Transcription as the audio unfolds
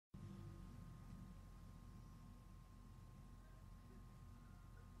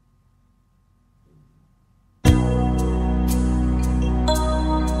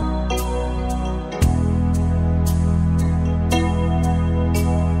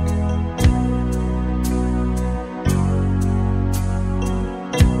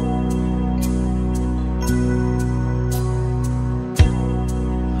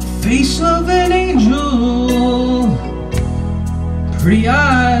the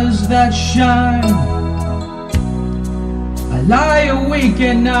eyes that shine. I lie awake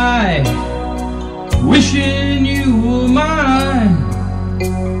at night, wishing you were mine.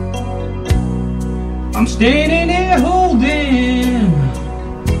 I'm standing here holding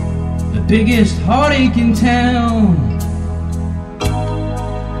the biggest heartache in town.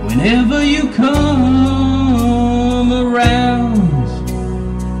 Whenever you come around,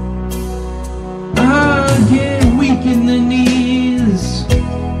 I get weak in the knees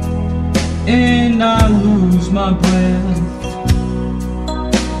and I lose my breath.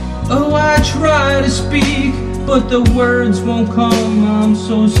 Oh, I try to speak, but the words won't come. I'm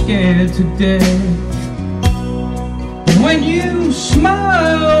so scared to death. When you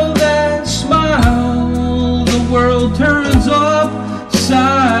smile, that smile, the world turns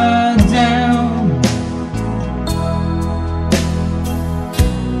upside down.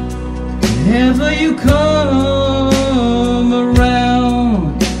 Whenever you come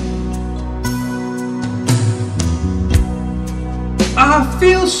around, I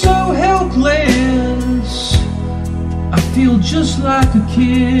feel so helpless. I feel just like a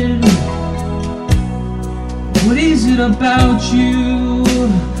kid. What is it about you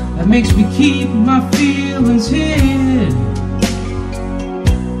that makes me keep my feelings hid?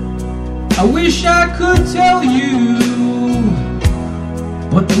 I wish I could tell you,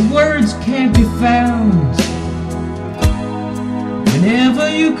 but the words can't be found. Whenever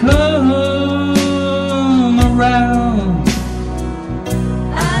you come around,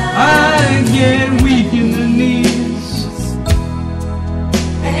 I get weak in the knees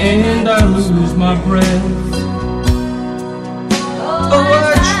and I lose my breath. Oh,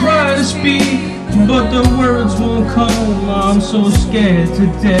 I try to speak, but the words won't come. I'm so scared to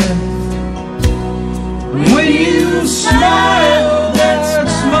death. When you smile, that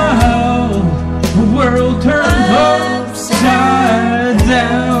smile, the world turns upside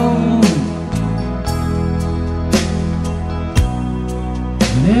down.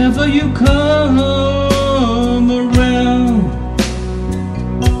 Whenever you come around,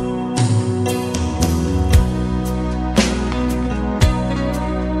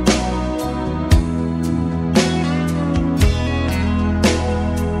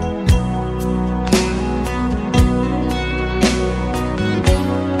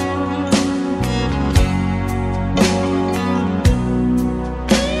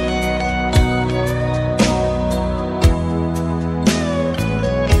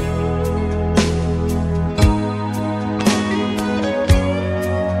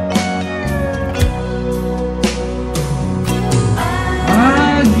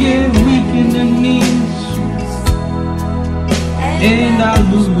 get weak in the knees and I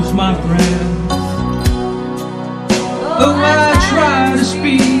lose my breath. Oh, I try to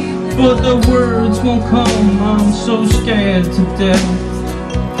speak, but the words won't come. I'm so scared to death.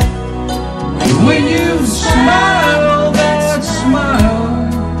 When you smile, that smile,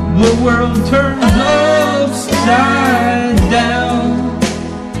 the world turns upside down.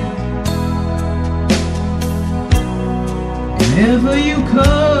 Whenever you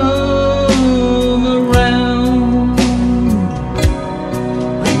come around,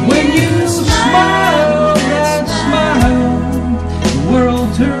 when you smile, that smile, the world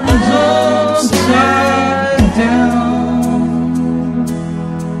turns upside down.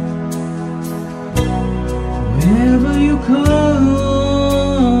 Whenever you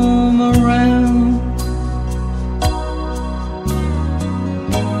come around,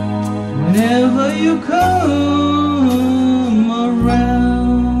 whenever you come